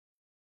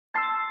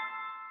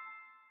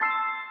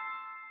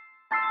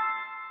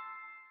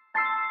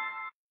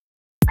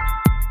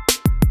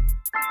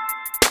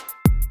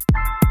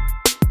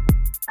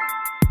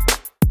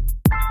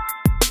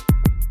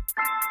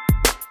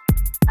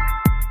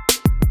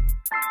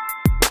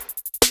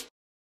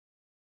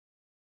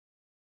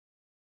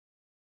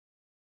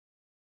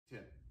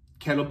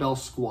kettlebell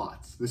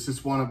squats. This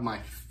is one of my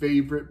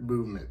favorite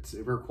movements.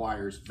 It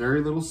requires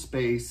very little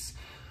space,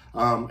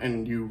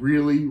 and you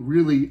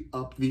really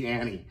up the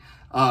ante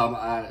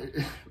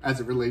as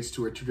it relates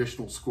to a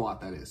traditional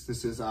squat, that is.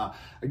 This is,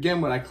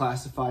 again, what I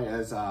classify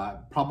as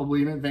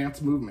probably an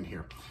advanced movement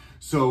here.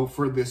 So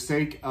for the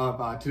sake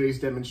of today's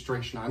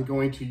demonstration, I'm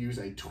going to use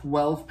a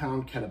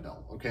 12-pound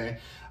kettlebell, okay?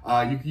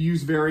 You can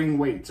use varying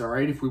weights, all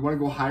right? If we want to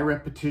go high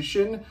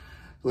repetition,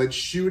 let's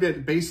shoot at a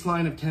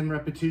baseline of 10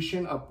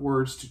 repetition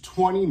upwards to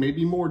 20,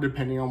 maybe more,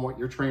 depending on what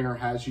your trainer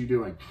has you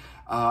doing.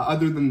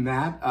 Other than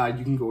that,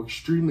 you can go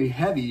extremely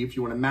heavy. If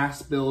you want to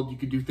mass build, you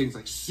could do things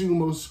like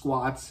sumo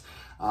squats.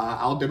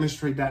 I'll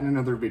demonstrate that in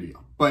another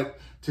video. But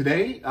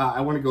today,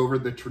 I want to go over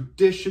the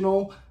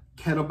traditional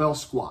kettlebell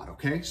squat,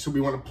 okay? So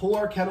we want to pull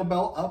our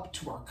kettlebell up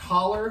to our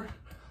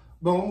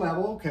collarbone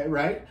level, okay,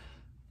 right?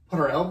 Put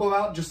our elbow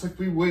out just like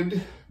we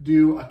would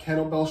do a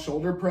kettlebell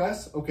shoulder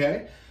press,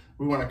 okay?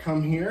 We want to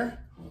come here.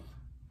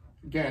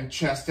 Again,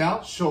 chest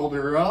out,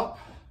 shoulder up,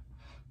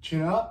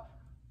 chin up,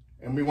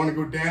 and we want to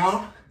go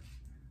down,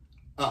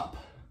 up.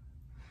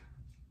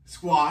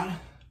 Squat,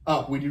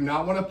 up. We do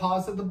not want to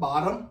pause at the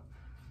bottom,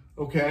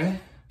 okay?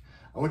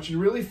 I want you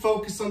to really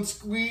focus on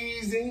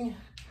squeezing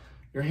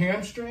your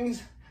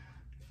hamstrings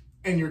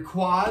and your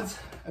quads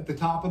at the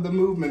top of the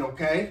movement,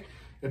 okay?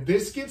 If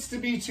this gets to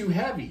be too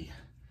heavy,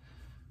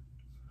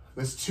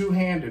 let's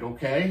two-handed,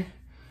 okay?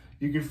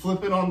 You can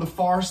flip it on the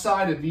far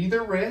side of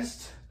either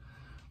wrist,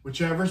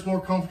 whichever's more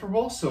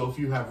comfortable. So if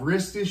you have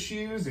wrist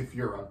issues, if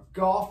you're a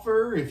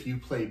golfer, if you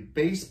play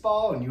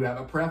baseball and you have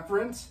a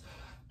preference,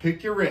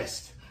 pick your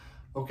wrist,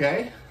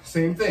 okay?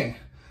 Same thing,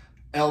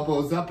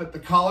 elbows up at the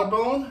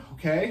collarbone,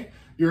 okay?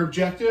 Your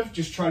objective,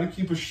 just try to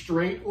keep a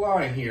straight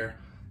line here.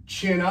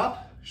 Chin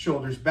up,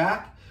 shoulders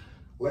back,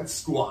 let's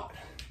squat.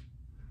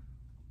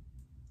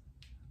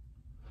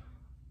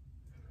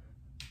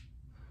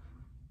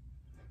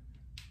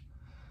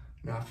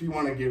 Now, if you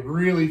want to get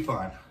really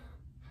fun,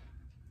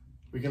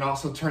 we can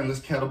also turn this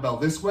kettlebell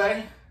this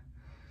way.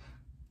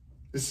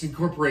 This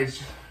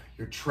incorporates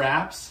your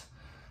traps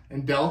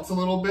and delts a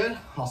little bit,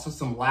 also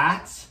some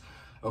lats,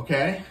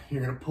 okay?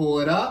 You're gonna pull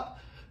it up,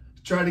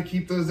 try to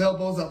keep those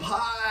elbows up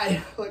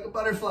high, like a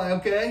butterfly,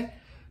 okay?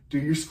 Do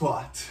your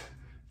squats,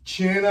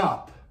 chin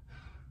up,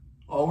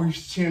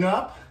 always chin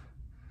up.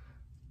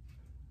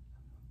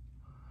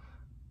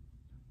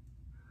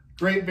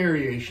 Great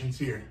variations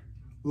here.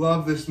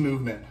 Love this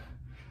movement.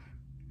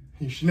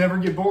 You should never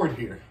get bored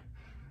here.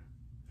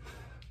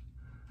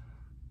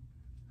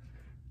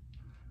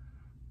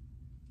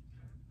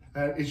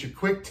 That is your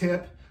quick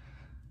tip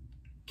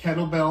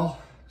kettlebell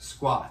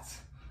squats.